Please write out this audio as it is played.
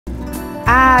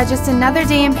Ah, just another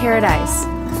day in paradise.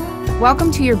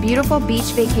 Welcome to your beautiful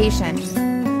beach vacation.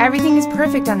 Everything is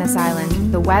perfect on this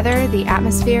island. The weather, the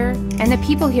atmosphere, and the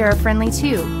people here are friendly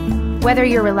too. Whether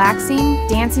you're relaxing,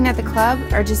 dancing at the club,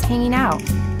 or just hanging out.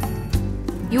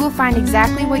 You will find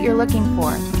exactly what you're looking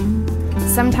for.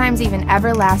 Sometimes even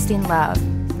everlasting love.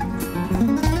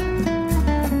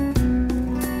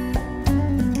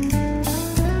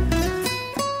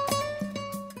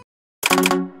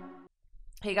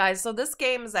 Hey guys, so this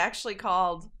game is actually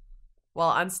called, well,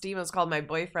 on Steam it's called My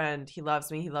Boyfriend, He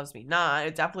Loves Me, He Loves Me Not.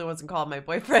 It definitely wasn't called My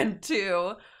Boyfriend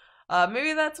 2.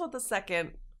 Maybe that's what the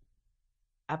second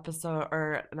episode,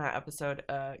 or not episode,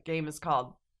 game is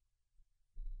called.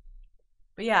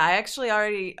 But yeah, I actually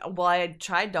already, well, I had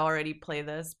tried to already play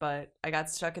this, but I got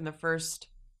stuck in the first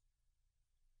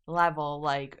level,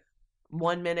 like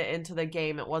 1 minute into the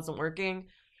game, it wasn't working.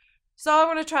 So I'm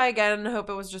gonna try again and hope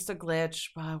it was just a glitch,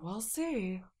 but we'll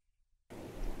see.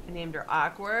 I named her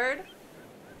Awkward.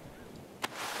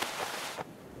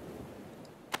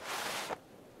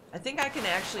 I think I can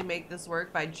actually make this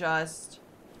work by just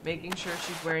making sure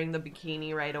she's wearing the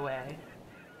bikini right away.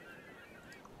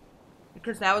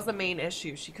 Because that was the main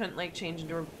issue. She couldn't like change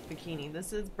into her bikini.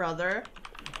 This is Brother.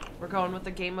 We're going with the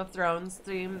Game of Thrones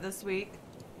theme this week.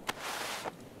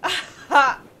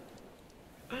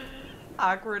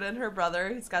 Awkward and her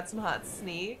brother. He's got some hot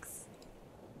sneaks.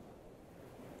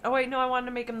 Oh wait, no, I wanted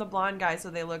to make him the blonde guy so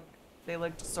they look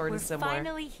sort of similar. We're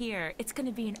finally here. It's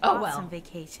gonna be an awesome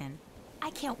vacation.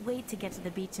 I can't wait to get to the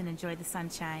beach and enjoy the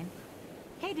sunshine.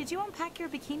 Hey, did you unpack your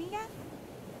bikini yet?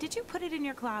 Did you put it in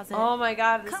your closet? Oh my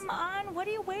god. Come on, what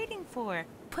are you waiting for?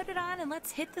 Put it on and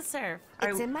let's hit the surf.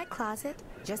 It's in my closet.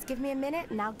 Just give me a minute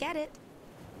and I'll get it.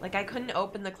 Like, I couldn't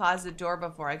open the closet door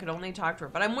before. I could only talk to her.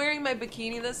 But I'm wearing my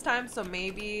bikini this time, so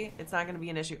maybe it's not going to be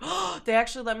an issue. They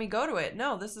actually let me go to it.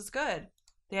 No, this is good.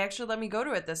 They actually let me go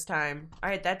to it this time. All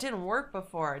right, that didn't work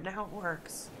before. Now it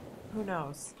works. Who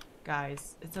knows?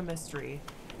 Guys, it's a mystery.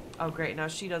 Oh, great. Now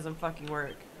she doesn't fucking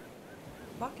work.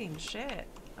 Fucking shit.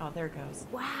 Oh, there it goes.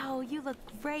 Wow, you look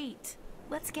great.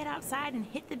 Let's get outside and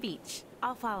hit the beach.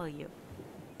 I'll follow you.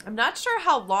 I'm not sure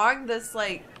how long this,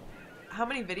 like, how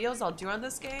many videos I'll do on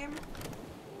this game.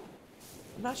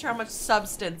 I'm not sure how much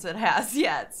substance it has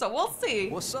yet, so we'll see.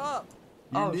 What's up?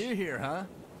 You're new here, huh?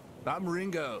 I'm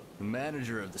Ringo, the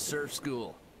manager of the surf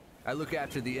school. I look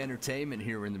after the entertainment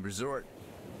here in the resort.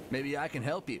 Maybe I can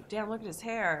help you. Damn, look at his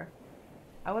hair.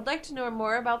 I would like to know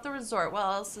more about the resort. What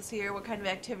else is here? What kind of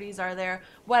activities are there?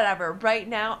 Whatever. Right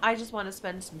now, I just want to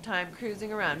spend some time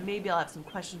cruising around. Maybe I'll have some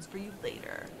questions for you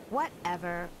later.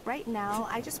 Whatever. Right now,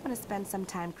 I just want to spend some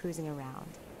time cruising around.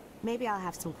 Maybe I'll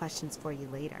have some questions for you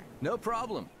later. No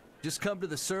problem. Just come to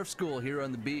the surf school here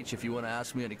on the beach if you want to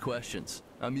ask me any questions.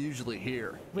 I'm usually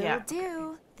here. Will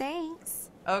do. Thanks.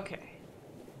 Okay.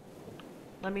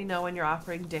 Let me know when you're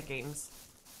offering dickings.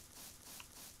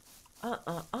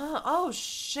 Oh,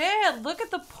 shit. Look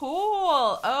at the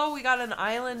pool. Oh, we got an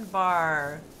island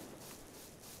bar.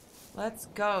 Let's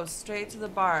go straight to the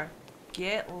bar.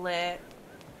 Get lit.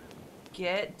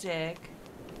 Get dick.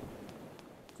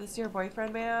 Is this your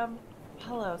boyfriend, ma'am?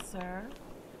 Hello, sir.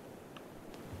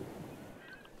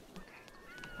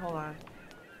 Okay. Hold on.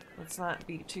 Let's not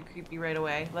be too creepy right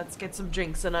away. Let's get some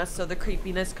drinks in us so the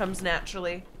creepiness comes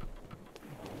naturally.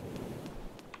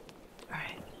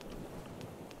 Alright.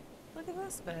 Look at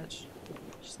this bitch.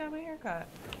 She's got my haircut.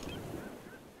 You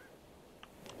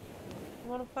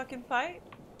wanna fucking fight?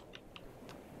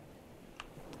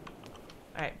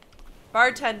 Alright.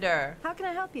 Bartender. How can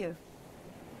I help you?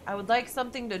 I would like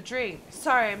something to drink.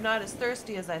 Sorry, I'm not as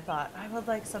thirsty as I thought. I would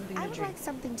like something to drink. I would like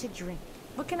something to drink.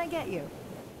 What can I get you?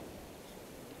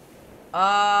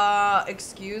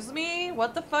 Excuse me?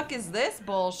 What the fuck is this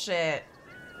bullshit?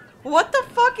 What the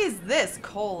fuck is this?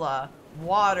 Cola,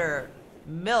 water,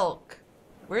 milk.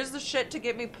 Where's the shit to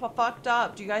get me fucked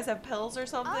up? Do you guys have pills or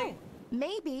something? Oh,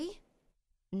 maybe.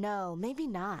 No, maybe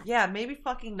not. Yeah, maybe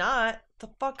fucking not. The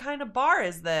fuck kind of bar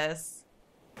is this?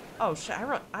 Oh shit,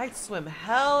 I swim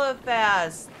hella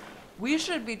fast. We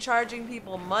should be charging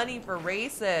people money for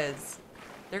races.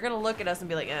 They're gonna look at us and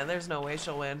be like, eh, there's no way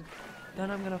she'll win. Then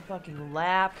I'm gonna fucking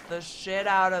lap the shit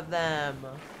out of them.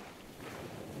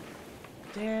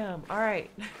 Damn,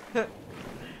 alright.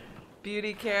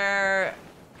 Beauty care,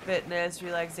 fitness,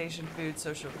 relaxation, food,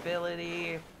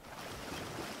 sociability.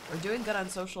 We're doing good on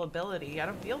social ability. I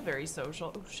don't feel very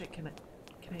social. Oh shit, can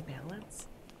I balance?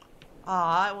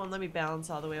 Aw, it won't let me balance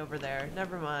all the way over there.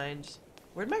 Never mind.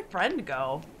 Where'd my friend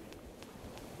go?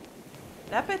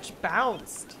 That bitch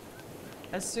bounced.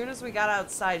 As soon as we got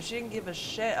outside, she didn't give a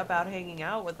shit about hanging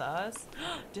out with us.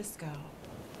 Disco.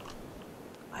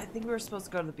 I think we were supposed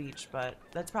to go to the beach, but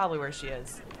that's probably where she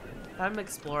is. I'm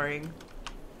exploring.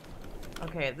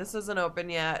 Okay, this isn't open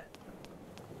yet.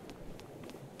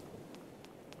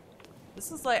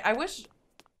 This is like, I wish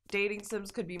dating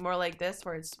sims could be more like this,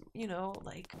 where it's, you know,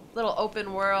 like little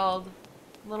open world,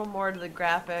 a little more to the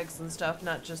graphics and stuff,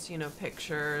 not just, you know,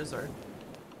 pictures or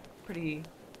pretty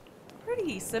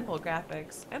simple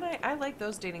graphics. And I like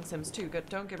those dating sims too,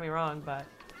 don't get me wrong, but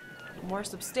more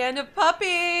substantive.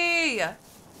 Puppy!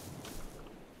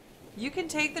 You can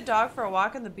take the dog for a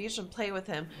walk on the beach and play with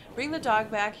him. Bring the dog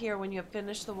back here when you have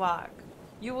finished the walk.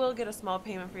 You will get a small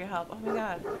payment for your help. Oh my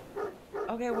god.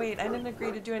 Okay, wait, I didn't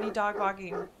agree to do any dog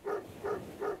walking.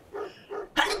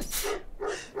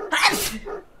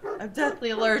 I'm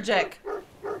deathly allergic.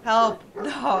 Help.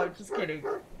 No, just kidding.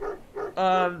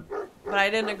 But I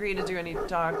didn't agree to do any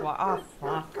dog walk. Oh,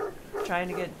 fuck. Trying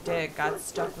to get dick. Got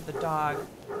stuck with a dog.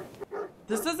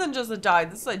 This isn't just a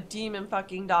dog. This is a demon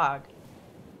fucking dog.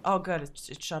 Oh, good.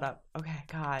 It shut up. Okay,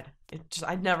 God.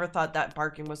 I never thought that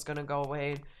barking was gonna go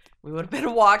away. We would have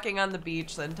been walking on the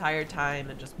beach the entire time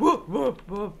and just whoop, whoop,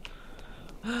 whoop.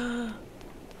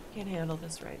 Can't handle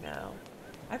this right now.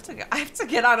 I have to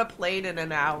get on a plane in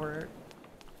an hour.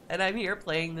 And I'm here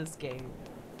playing this game.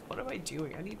 What am I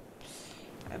doing?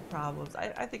 I have problems.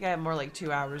 I think I have more like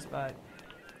 2 hours, but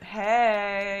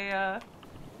hey.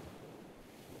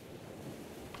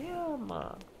 Damn.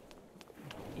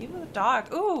 Even the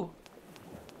dog. Ooh.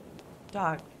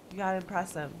 Dog. You gotta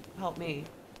impress him. Help me.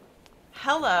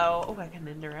 Hello. Oh, I can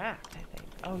interact, I think.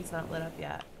 Oh, he's not lit up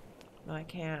yet. No, I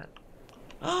can't.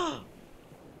 Oh,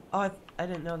 I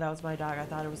didn't know that was my dog. I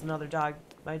thought it was another dog.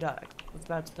 My dog was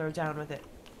about to throw down with it.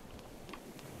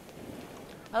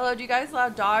 Hello, do you guys allow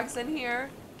dogs in here?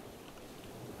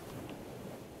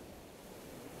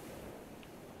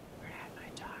 Where did my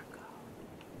dog go?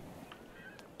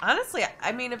 Honestly,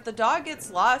 I mean, if the dog gets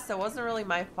lost, it wasn't really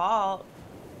my fault.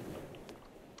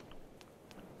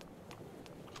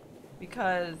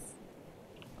 Because...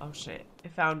 oh shit,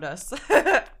 it found us.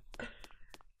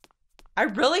 I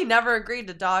really never agreed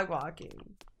to dog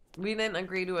walking. We didn't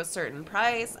agree to a certain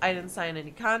price. I didn't sign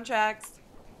any contracts.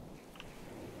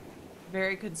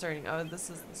 Very concerning. Oh,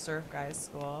 this is the surf guy's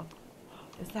school.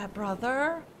 Is that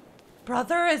brother?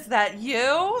 Brother, is that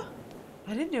you?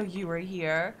 I didn't know you were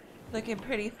here. Looking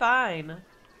pretty fine.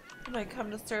 I might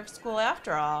come to surf school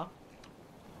after all.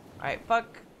 Alright,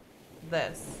 fuck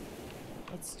this.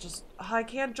 Let's just... oh, I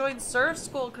can't join surf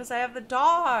school because I have the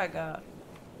dog.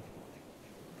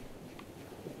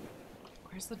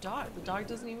 Where's the dog? The dog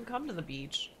doesn't even come to the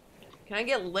beach. Can I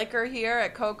get liquor here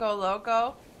at Coco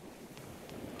Loco?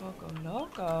 Coco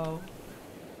Loco?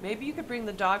 Maybe you could bring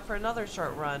the dog for another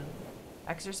short run.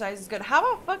 Exercise is good. How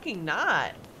about fucking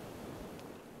not?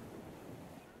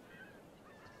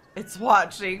 It's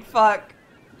watching. Fuck.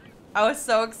 I was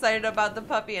so excited about the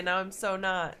puppy and now I'm so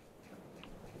not.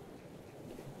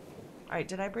 Alright,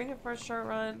 did I bring it for a short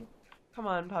run? Come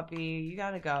on, puppy. You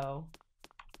gotta go.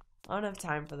 I don't have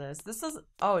time for this. This is...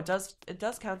 oh, it does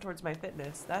count towards my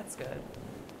fitness. That's good.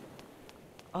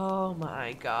 Oh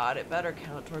my god, it better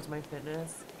count towards my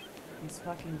fitness. These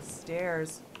fucking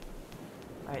stairs.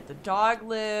 Alright, the dog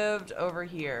lived over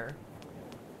here.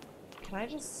 Can I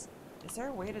just... is there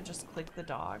a way to just click the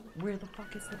dog? Where the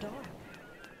fuck is the dog?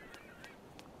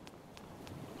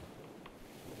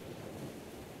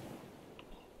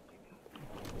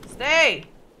 Stay!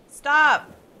 Stop!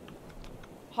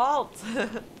 Halt!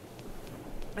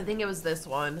 I think it was this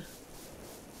one.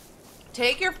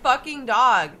 Take your fucking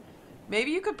dog.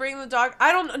 Maybe you could bring the dog.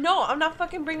 I don't know. I'm not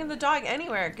fucking bringing the dog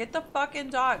anywhere. Get the fucking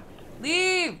dog.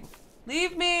 Leave.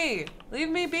 Leave me. Leave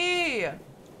me be.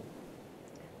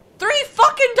 $3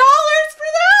 fucking for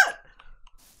that?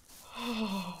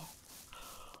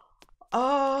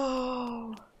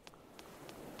 Oh.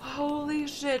 Holy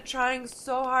shit. Trying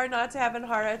so hard not to have a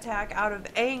heart attack out of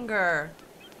anger.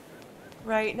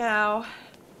 Right now.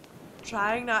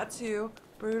 Trying not to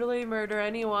brutally murder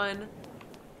anyone.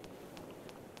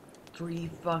 $3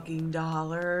 fucking.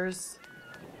 Dog's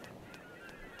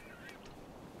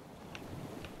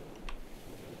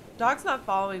not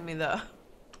following me though.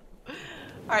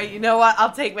 Alright, you know what?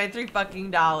 I'll take my $3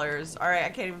 fucking. Alright, I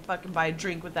can't even fucking buy a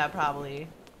drink with that probably.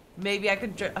 Maybe I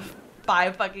could buy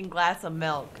a fucking glass of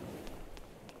milk.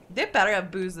 They better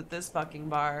have booze at this fucking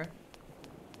bar.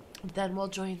 Then we'll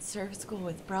join surf school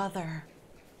with brother.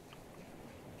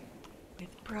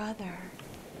 With brother.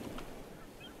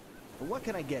 What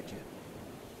can I get you?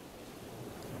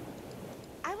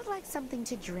 I would like something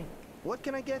to drink. What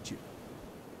can I get you?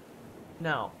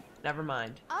 No, never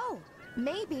mind. Oh,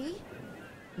 maybe.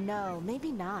 No,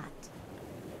 maybe not.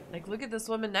 Like, look at this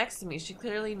woman next to me. She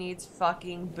clearly needs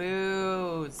fucking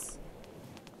booze.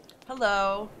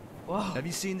 Hello. Whoa. Have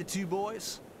you seen the two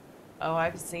boys? Oh,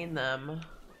 I've seen them.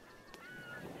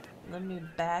 Let me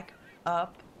back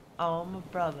up on my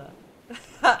brother.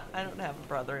 I don't have a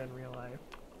brother in real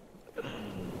life.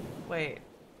 Wait,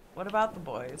 what about the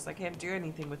boys? I can't do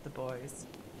anything with the boys.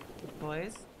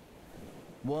 Boys?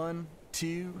 1,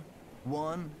 2,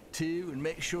 1, 2, and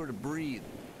make sure to breathe.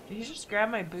 Did he just grab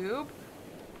my boob?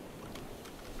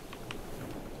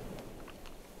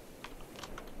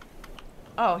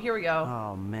 Oh, here we go.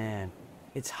 Oh man,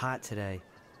 it's hot today.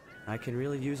 I could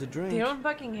really use a drink. They don't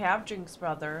fucking have drinks,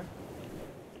 brother.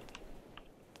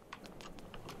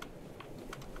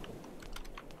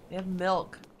 They have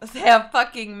milk. They have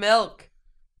fucking milk.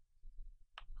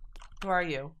 Who are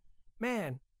you?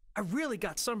 Man, I really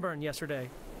got sunburned yesterday.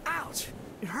 Ouch!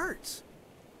 It hurts.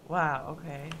 Wow,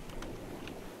 okay.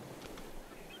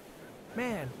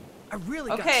 Man, I really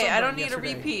got Okay, I don't sunburned need a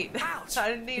yesterday. repeat. Ouch! I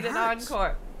didn't need It an hurts.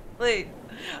 encore. Please.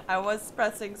 I was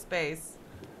pressing space.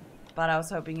 But I was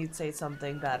hoping you'd say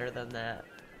something better than that.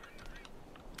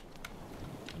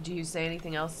 Do you say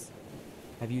anything else?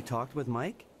 Have you talked with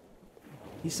Mike?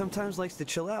 He sometimes likes to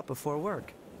chill out before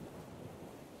work.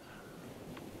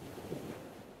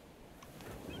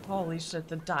 Holy shit,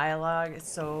 the dialogue is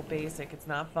so basic. It's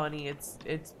not funny. It's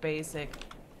basic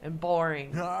and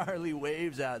boring. Gnarly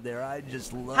waves out there. I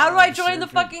just love How do I join the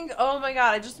surfing. fucking... Oh my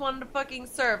god, I just wanted to fucking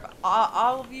surf.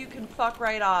 All of you can fuck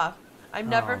right off. I'm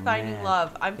never Oh, finding man.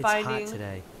 love. I'm it's finding... hot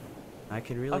today. I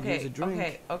could really use a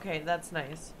drink. Okay, that's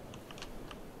nice.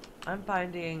 I'm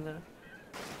finding...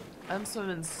 I'm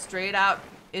swimming straight out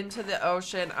into the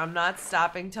ocean. I'm not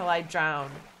stopping till I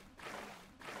drown.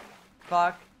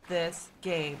 Fuck this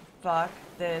game. Fuck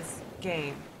this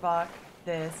game. Fuck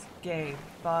this game.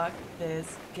 Fuck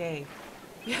this game.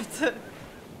 You have to...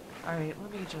 Alright,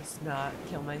 let me just not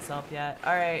kill myself yet.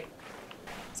 Alright.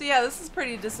 So yeah, this is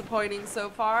pretty disappointing so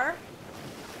far.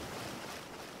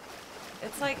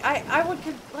 It's like, I would,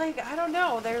 like, I don't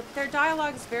know. Their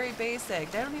dialogue is very basic.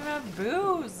 They don't even have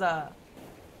booze.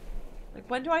 Like,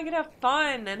 when do I get to have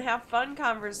fun and have fun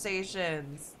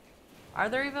conversations? Are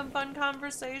there even fun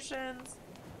conversations?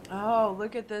 Oh,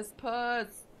 look at this puss.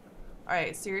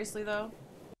 Alright, seriously though?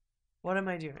 What am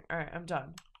I doing? Alright, I'm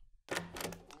done.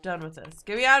 Done with this.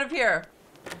 Get me out of here!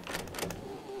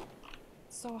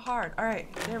 So hard.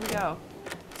 Alright, there we go.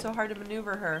 So hard to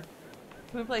maneuver her.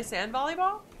 Can we play sand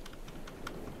volleyball?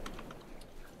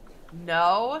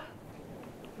 No.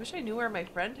 Wish I knew where my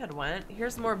friend had went.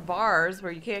 Here's more bars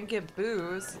where you can't get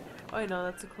booze. Oh, I know,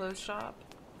 that's a closed shop.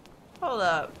 Hold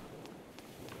up.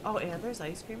 Oh, and there's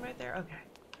ice cream right there? Okay.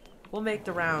 We'll make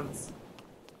the rounds.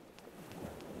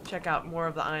 Check out more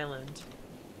of the island.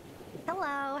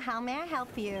 Hello, how may I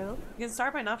help you? You can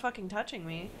start by not fucking touching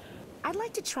me. I'd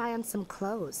like to try on some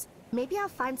clothes. Maybe I'll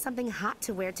find something hot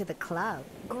to wear to the club.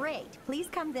 Great. Please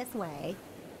come this way.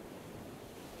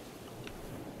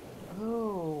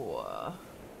 Oh.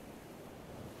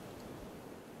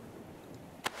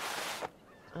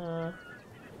 I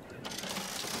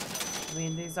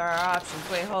mean, these are our options.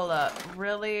 Wait, hold up.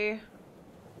 Really?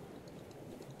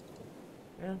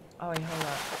 Really? Oh, wait, hold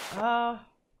up. Oh.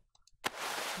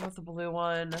 What's the blue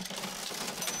one?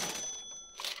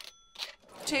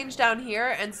 Change down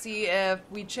here and see if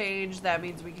we change, that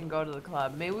means we can go to the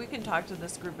club. Maybe we can talk to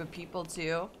this group of people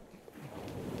too.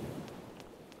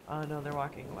 Oh no, they're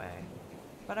walking away.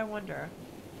 But I wonder.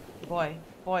 Boy,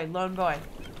 lone boy.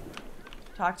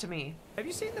 Talk to me. Have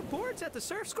you seen the boards at the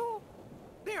surf school?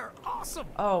 They are awesome.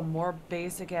 Oh, more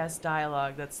basic ass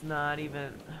dialogue that's not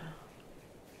even...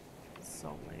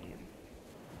 So lame.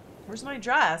 Where's my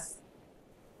dress?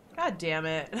 God damn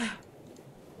it.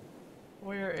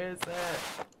 Where is it?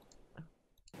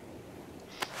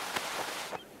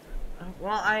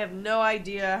 Well, I have no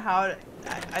idea how to...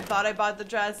 I thought I bought the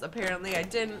dress. Apparently I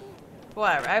didn't.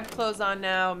 Whatever. I have clothes on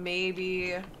now.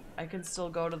 Maybe I can still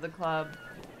go to the club.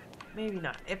 Maybe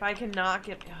not. If I cannot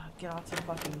get off the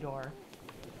fucking door.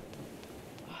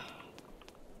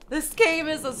 This game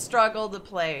is a struggle to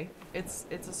play. It's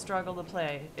a struggle to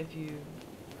play. If you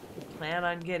plan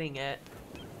on getting it,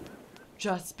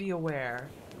 just be aware.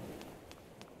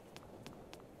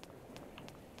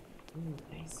 Ooh,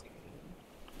 ice cream.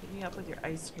 Hit me up with your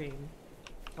ice cream.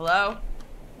 Hello?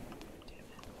 Damn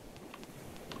it.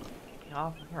 Get me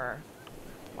off of her.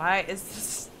 Why is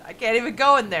this? I can't even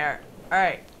go in there.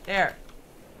 Alright, there.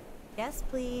 Yes,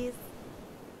 please.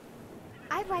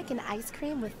 I'd like an ice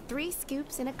cream with 3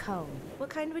 scoops in a cone. What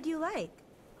kind would you like?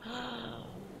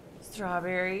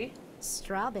 Strawberry.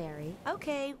 Strawberry.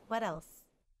 Okay, what else?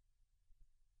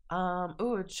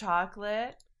 Ooh,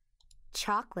 chocolate.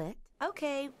 Chocolate.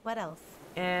 Okay, what else?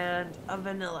 And a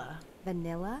vanilla.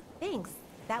 Vanilla? Thanks.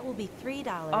 That will be $3.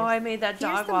 Oh, I made that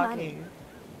Here's dog the walking. money.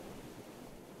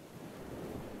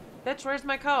 Bitch, where's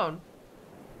my cone?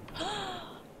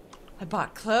 I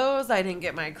bought clothes. I didn't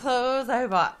get my clothes. I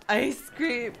bought ice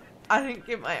cream. I didn't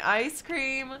get my ice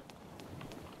cream.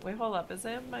 Wait, hold up. Is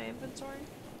that in my inventory?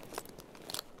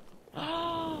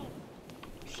 Oh,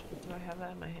 do I have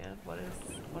that in my hand? What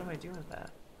am I doing with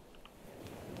that?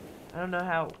 I don't know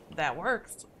how that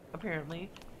works,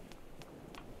 apparently.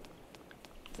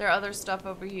 Is there other stuff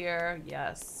over here?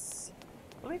 Yes.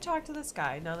 Let me talk to this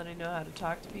guy now that I know how to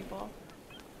talk to people.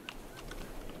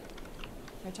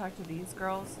 Can I talk to these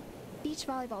girls? Beach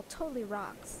volleyball totally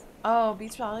rocks. Oh,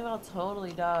 beach volleyball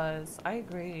totally does. I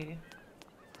agree.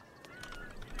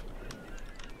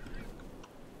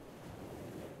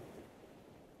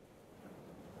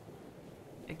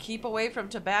 Keep away from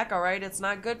tobacco, right? It's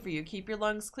not good for you. Keep your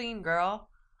lungs clean, girl.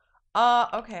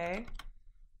 Okay.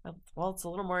 Well, it's a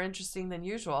little more interesting than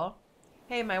usual.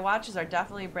 Hey, my watches are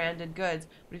definitely branded goods,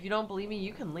 but if you don't believe me,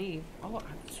 you can leave. Oh,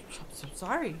 I'm so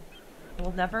sorry. I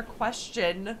will never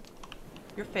question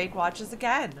your fake watches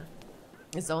again.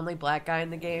 Is the only black guy in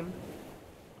the game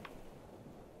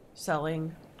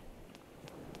selling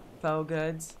faux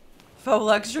goods? Faux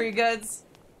luxury goods?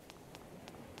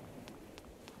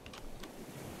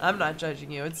 I'm not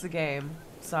judging you. It's the game.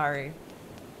 Sorry.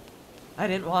 I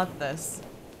didn't want this.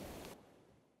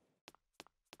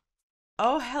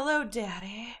 Oh, hello,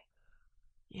 Daddy.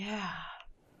 Yeah.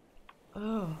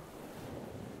 Oh.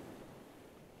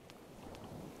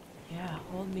 Yeah,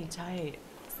 hold me tight.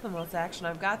 It's the most action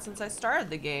I've got since I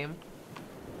started the game.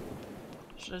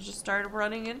 Should have just started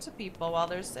running into people while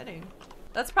they're sitting.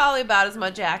 That's probably about as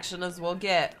much action as we'll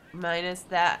get, minus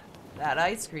that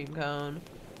ice cream cone.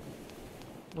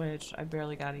 Which I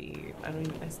barely got to eat. I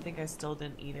think I still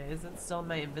didn't eat it. Is it still in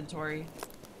my inventory?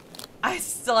 I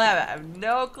still have it. I have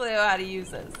no clue how to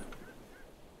use this.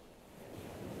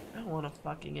 I don't want a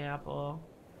fucking apple.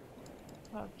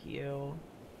 Fuck you.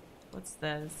 What's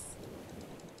this?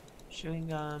 Chewing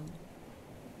gum.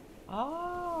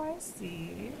 Oh, I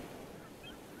see.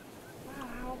 Wow,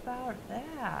 how about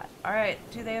that? Alright,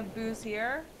 do they have booze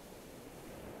here?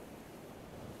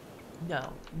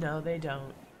 No, they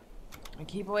don't.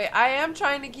 I am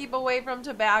trying to keep away from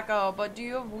tobacco, but do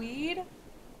you have weed?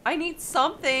 I need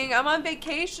something. I'm on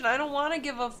vacation. I don't want to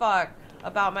give a fuck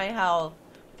about my health.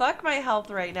 Fuck my health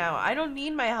right now. I don't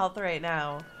need my health right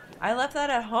now. I left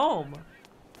that at home.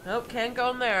 Nope, can't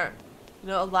go in there. You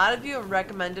know, a lot of you have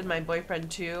recommended My Boyfriend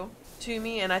 2 to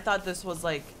me, and I thought this was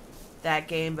like that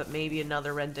game, but maybe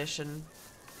another rendition.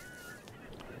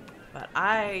 But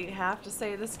I have to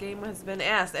say this game has been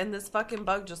ass, and this fucking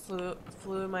bug just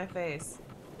flew in my face.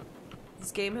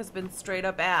 This game has been straight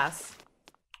up ass.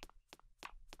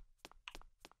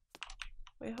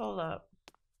 Wait, hold up.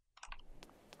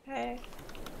 Hey.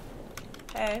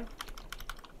 Hey.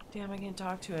 Damn, I can't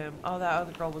talk to him. Oh, that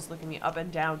other girl was looking me up and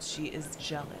down. She is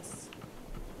jealous.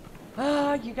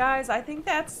 You guys, I think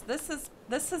this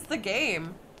is the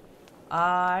game.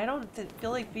 I don't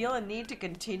feel a need to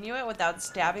continue it without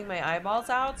stabbing my eyeballs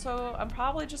out, so I'm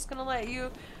probably just gonna let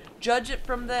you judge it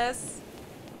from this.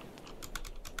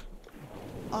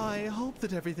 I hope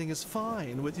that everything is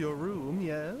fine with your room,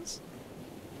 yes?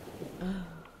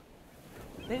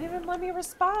 They didn't even let me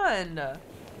respond.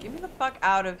 Get me the fuck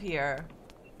out of here.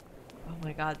 Oh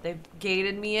my god, they've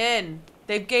gated me in.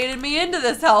 They've gated me into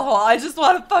this hellhole. I just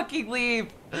want to fucking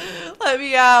leave. Let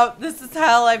me out. This is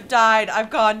hell. I've died. I've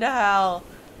gone to hell.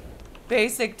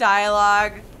 Basic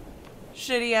dialogue.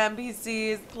 Shitty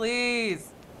NPCs,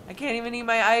 please. I can't even eat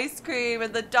my ice cream,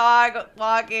 and the dog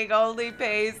walking only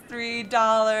pays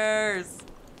 $3.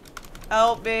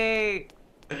 Help me.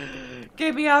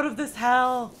 Get me out of this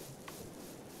hell.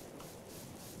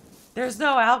 There's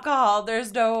no alcohol.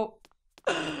 There's no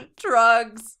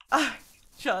drugs. I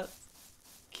just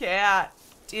can't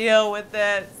deal with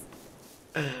this.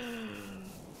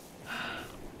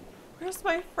 Where's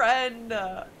my friend?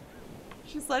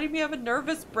 She's letting me have a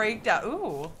nervous breakdown.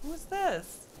 Ooh, who's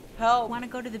this? Help. Want to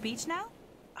go to the beach now?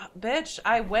 Bitch,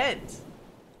 I went.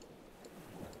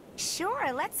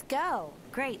 Sure, let's go.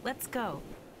 Great, let's go.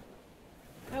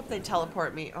 I hope they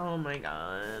teleport me. Oh my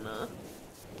god.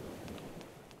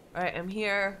 Alright, I'm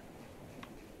here.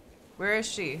 Where is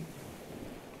she?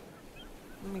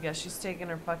 Let me guess, she's taking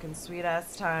her fucking sweet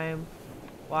ass time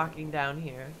walking down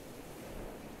here.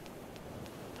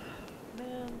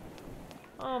 Man.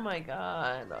 Oh my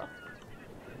god.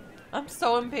 I'm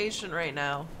so impatient right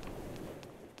now.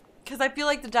 Because I feel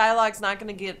like the dialogue's not going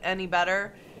to get any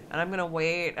better And I'm gonna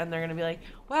wait, and they're gonna be like,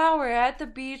 wow, we're at the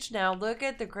beach now. Look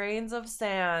at the grains of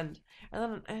sand.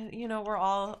 And then, you know,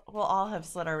 we'll all have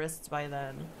slit our wrists by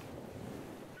then.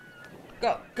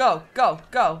 Go, go, go,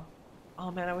 go. Oh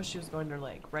man, I wish she was going to her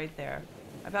leg. Right there.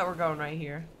 I bet we're going right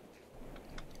here.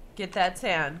 Get that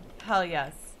tan. Hell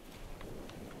yes.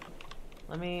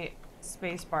 Let me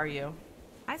space bar you.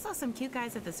 I saw some cute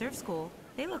guys at the surf school.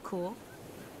 They look cool.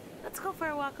 Let's go for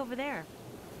a walk over there.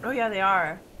 Oh yeah, they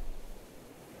are.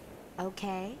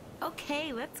 Okay.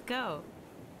 Okay, let's go.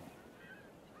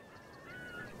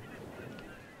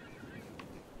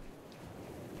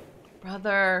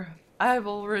 Brother, I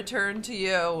will return to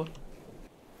you.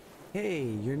 Hey,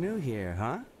 you're new here,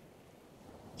 huh?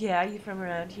 Yeah, you from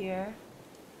around here?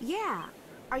 Yeah.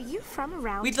 Are you from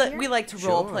around We here? like to Sure.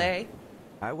 role play.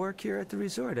 I work here at the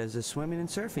resort as a swimming and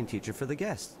surfing teacher for the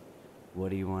guests. What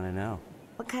do you want to know?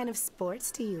 What kind of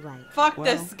sports do you like? Fuck Well,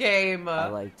 this game. I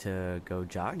like to go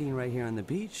jogging right here on the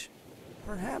beach.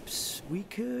 Perhaps we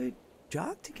could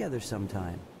jog together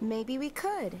sometime. Maybe we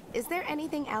could. Is there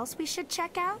anything else we should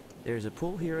check out? There's a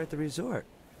pool here at the resort,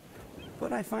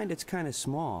 but I find it's kind of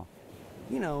small.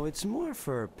 You know, it's more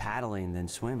for paddling than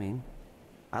swimming.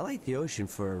 I like the ocean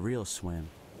for a real swim.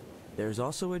 There's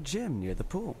also a gym near the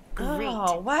pool. Great. Oh, I'll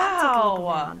take a look wow.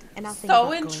 around, and I'll think So about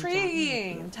going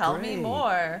intriguing. jogging. Tell me Great.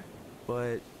 more.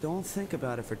 But don't think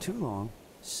about it for too long.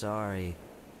 Sorry.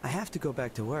 I have to go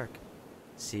back to work.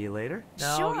 See you later.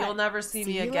 No, Sure. you'll never see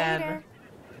me you again. later.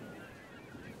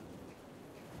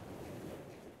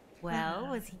 Well,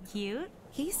 was he cute?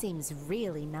 He seems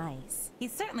really nice.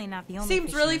 He's certainly not the only Seems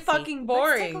fish really in the sea. fucking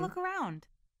Let's take boring. a look around.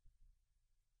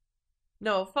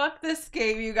 No, fuck this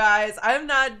game, you guys. I'm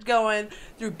not going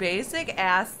through basic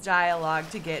ass dialogue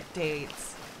to get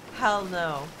dates. Hell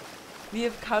no. We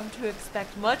have come to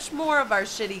expect much more of our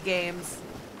shitty games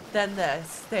than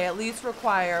this. They at least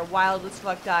require wild as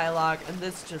fuck dialogue, and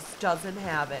this just doesn't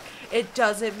have it. It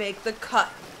doesn't make the cut.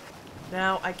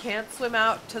 Now, I can't swim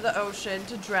out to the ocean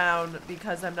to drown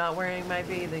because I'm not wearing my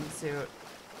bathing suit.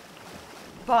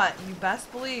 But you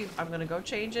best believe I'm gonna go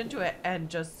change into it and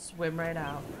just swim right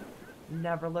out.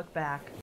 Never look back.